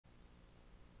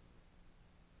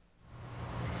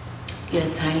You're a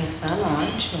tiny fella,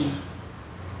 aren't you?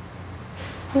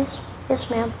 Yes,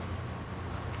 ma'am.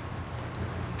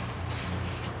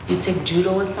 You take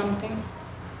judo or something?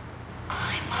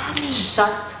 Hi, Mommy.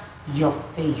 Shut your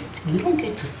face. You don't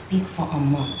get to speak for a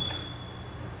month.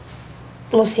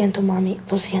 Lo siento, Mommy.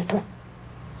 Lo siento.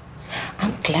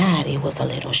 I'm glad it was a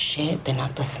little shit that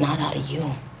knocked the snot out of you.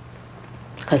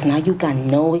 Because now you got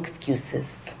no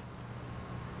excuses.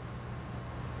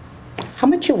 How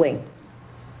much you weigh?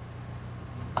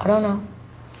 I don't know.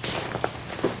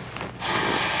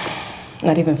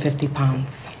 Not even 50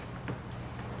 pounds.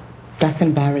 That's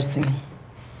embarrassing.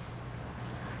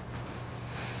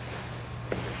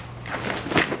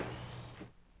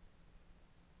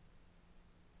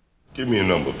 Give me a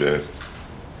number, Vince.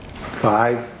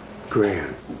 $5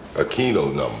 grand. A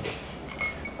keno number.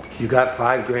 You got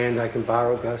 $5 grand I can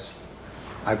borrow, Gus?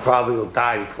 I probably will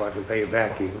die before I can pay it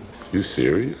back even. You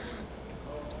serious?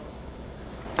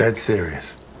 Dead serious.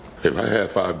 If I had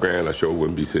 $5 grand, I sure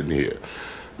wouldn't be sitting here.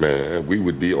 Man, we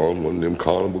would be on one of them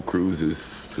carnival cruises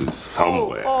to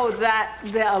somewhere.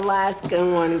 The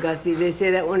Alaskan one, Gussie. They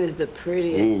say that one is the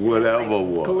prettiest. Whatever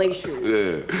like one.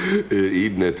 Glaciers. Yeah,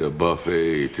 eating at the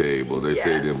buffet table. They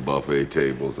say them buffet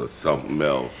tables are something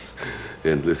else.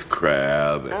 Endless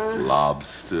crab and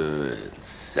lobster and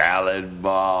salad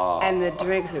bar. And the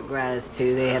drinks are gratis,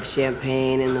 too. They have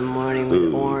champagne in the morning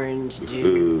with orange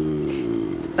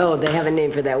juice. Oh, they have a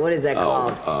name for that. What is that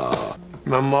called?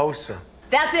 Mimosa.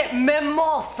 That's it,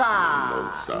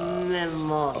 mimosa.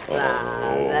 Mimosa.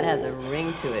 That has a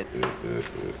ring to it.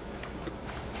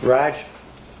 Raj?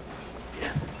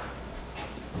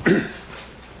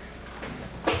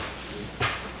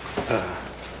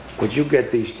 Would you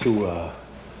get these two,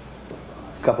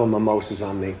 couple of mimosas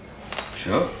on me?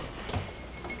 Sure.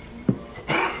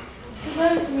 That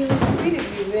was really sweet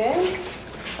of you, man.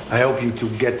 I hope you two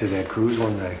get to that cruise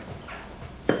one day.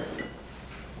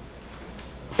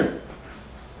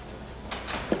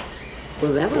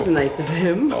 Well, that was nice of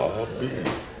him. Oh,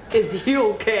 Is he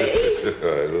okay?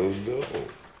 I don't know.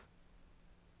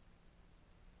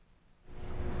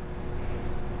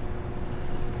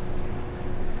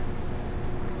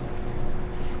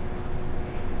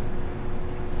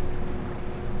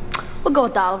 We'll go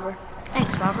with Oliver.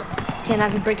 Thanks, Robert. Can't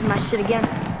have you breaking my shit again.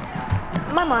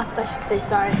 My mom said I should say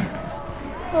sorry.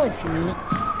 Well, if you mean it.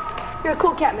 You're a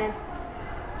cool cat, man.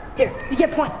 Here, you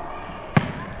get a point.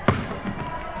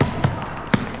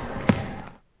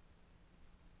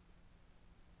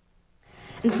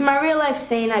 And for my real life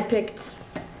saying, I picked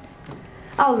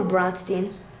Oliver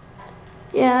Bronstein.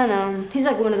 Yeah, I know. He's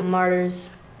like one of the martyrs.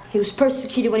 He was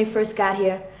persecuted when he first got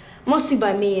here, mostly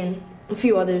by me and a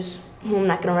few others who I'm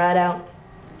not gonna rat out.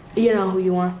 But you know who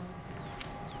you are.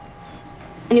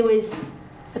 Anyways,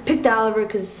 I picked Oliver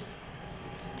because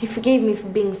he forgave me for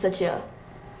being such an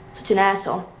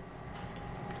asshole.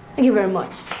 Thank you very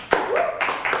much.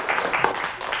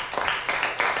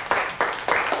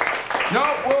 No,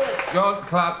 whoa, don't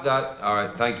clap that. All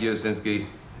right, thank you, Osinski.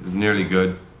 It was nearly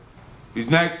good. Who's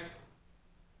next?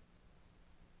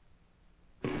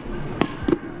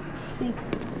 See,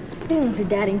 even if your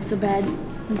dad ain't so bad,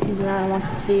 he sees around and wants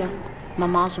to see you. My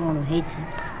mom's the one who hates him.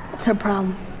 That's her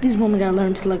problem. These women gotta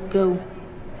learn to let go.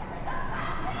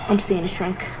 I'm seeing a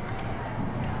shrink.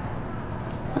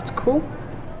 That's cool.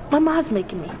 My mom's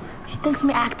making me. She thinks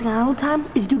me acting out all the time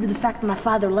is due to the fact that my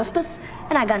father left us,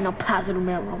 and I got no positive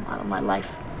male role model in my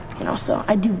life. You know, so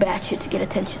I do bad shit to get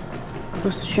attention.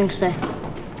 What's the shrink say?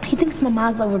 He thinks my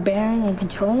mom's overbearing and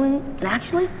controlling, and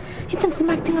actually, he thinks I'm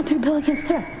acting out to rebel against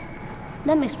her.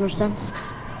 That makes more sense.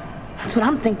 That's what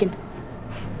I'm thinking.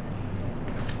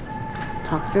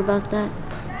 Talk to her about that?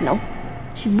 No.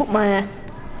 She'd whoop my ass.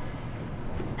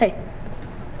 Hey,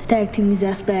 let's tag team these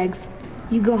ass bags.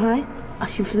 You go high, I'll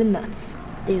shoot for the nuts.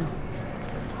 Deal.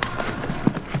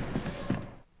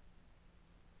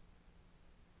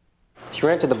 She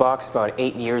rented the box about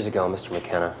 8 years ago, Mr.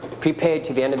 McKenna. Prepaid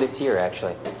to the end of this year,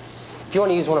 actually. If you want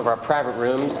to use one of our private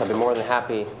rooms, I'd be more than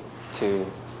happy to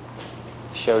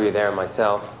show you there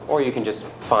myself. Or you can just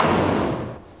find...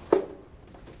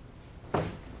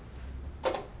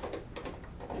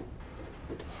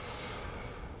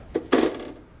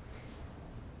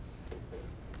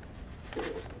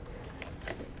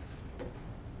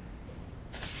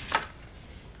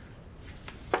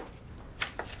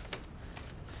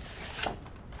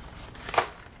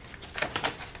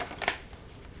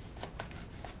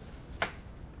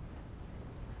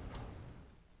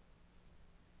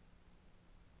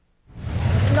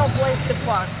 No place to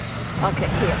park. Okay,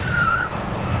 here.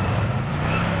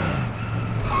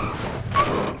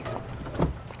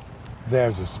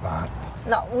 There's a spot.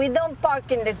 No, we don't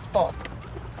park in this spot.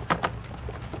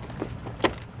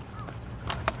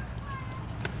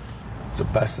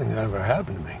 the best thing that ever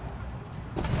happened to me.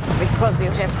 Because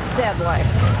you have sad life.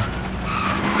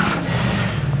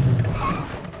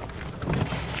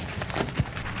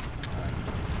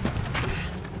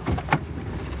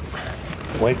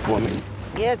 Wait for me.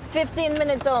 Yes, 15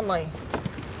 minutes only.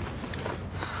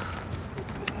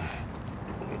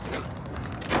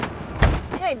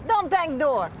 Hey, don't bang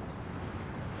door.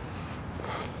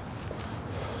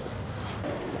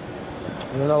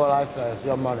 You know what I say, it's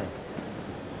your money.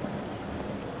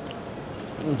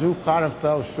 You kind of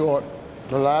fell short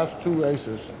the last 2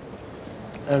 races.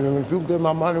 And if you give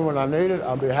my money when I need it,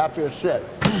 I'll be happy as shit.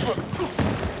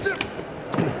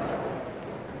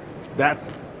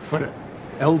 That's for the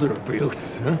elder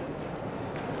abuse, huh?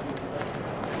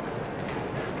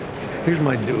 Here's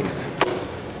my dues.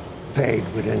 Paid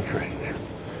with interest.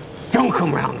 Don't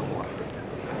come around no more.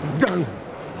 I'm done with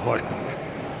horses.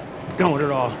 Done with it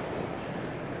all.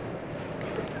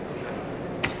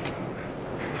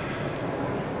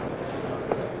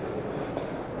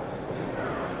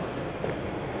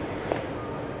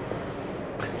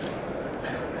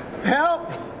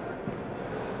 Help!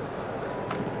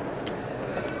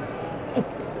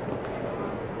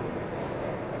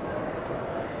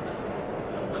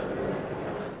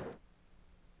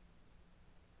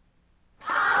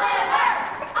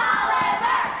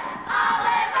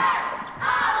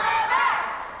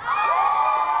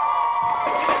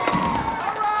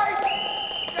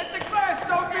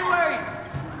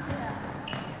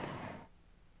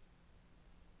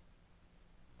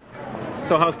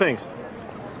 So how's things?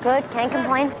 Good, can't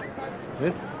complain.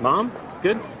 Good. Mom?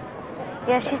 Good?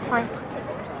 Yeah, she's fine.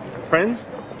 Friends?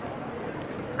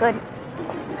 Good.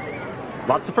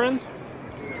 Lots of friends?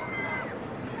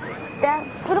 Dad,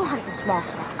 we don't have to small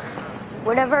talk.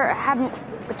 Whatever happened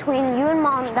between you and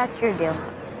Mom, that's your deal.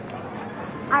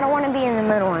 I don't want to be in the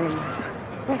middle anymore.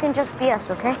 We can just be us,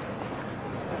 okay?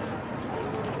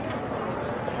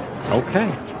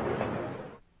 Okay.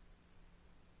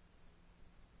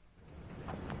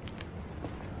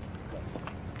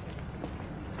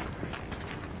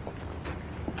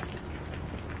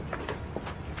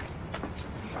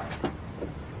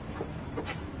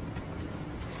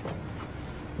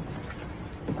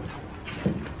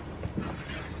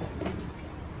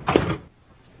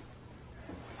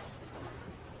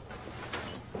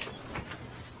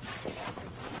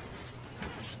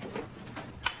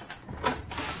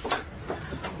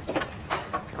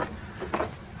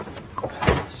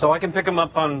 So I can pick him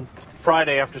up on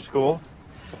Friday after school?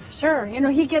 Sure. You know,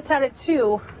 he gets out at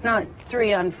 2, not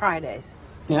 3 on Fridays.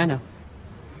 Yeah, I know.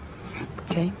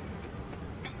 Okay.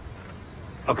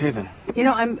 Okay, then. You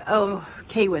know, I'm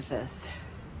okay with this.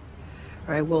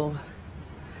 Or I will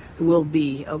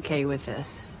be okay with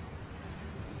this.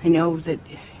 I know that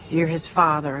you're his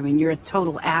father. I mean, you're a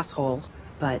total asshole,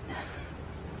 but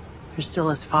you're still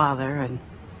his father, and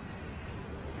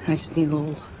I just need a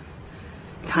little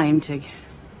time to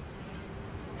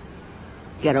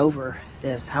get over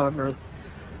this, however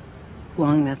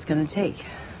long that's going to take.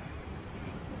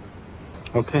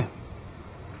 Okay.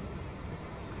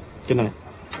 Good night.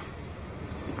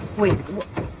 Wait.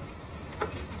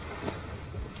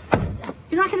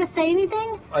 You're not going to say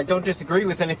anything? I don't disagree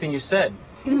with anything you said.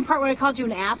 Even the part where I called you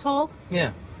an asshole?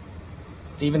 Yeah.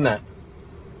 Even that.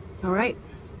 All right.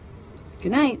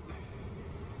 Good night.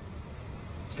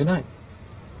 Good night.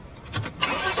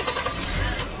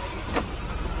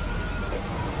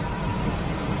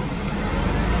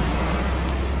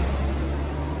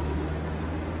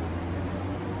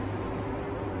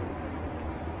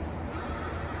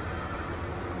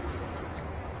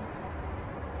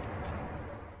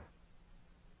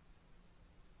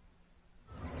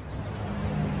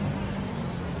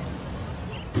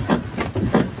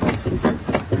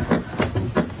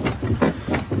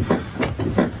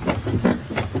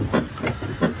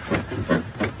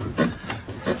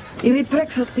 You eat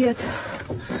breakfast yet?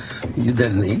 You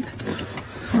didn't eat?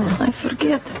 Oh, I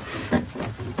forget.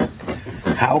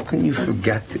 How can you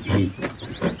forget to eat?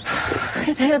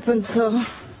 It happened so.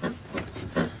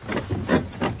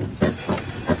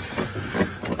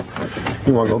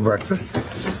 You want to go breakfast?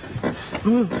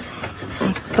 I'm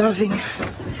starving.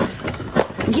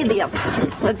 Giddy up.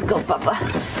 Let's go, Papa.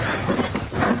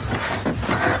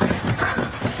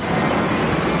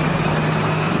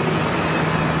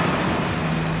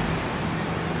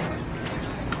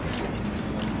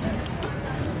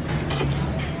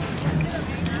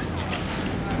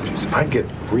 I get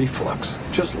reflux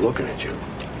just looking at you.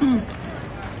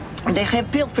 They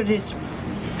have pill for this.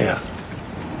 Yeah.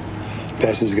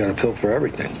 Passion's got a pill for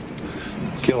everything.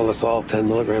 Killing us all 10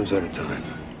 milligrams at a time.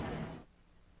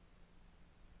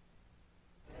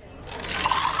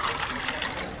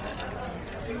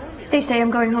 They say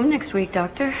I'm going home next week,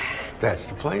 Doctor. That's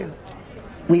the plan.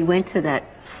 We went to that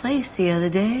place the other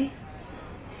day.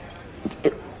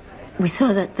 We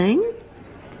saw that thing.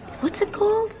 What's it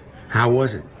called? How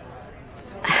was it?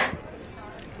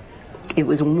 It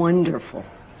was wonderful.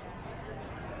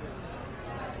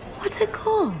 What's it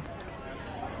called?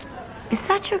 Is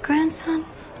that your grandson?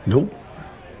 Nope.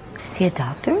 Is he a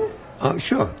doctor?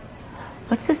 Sure.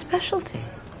 What's his specialty?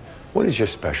 What is your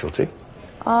specialty?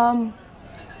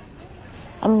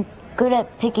 I'm good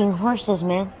at picking horses,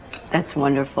 man. That's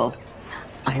wonderful.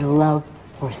 I love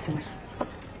horses.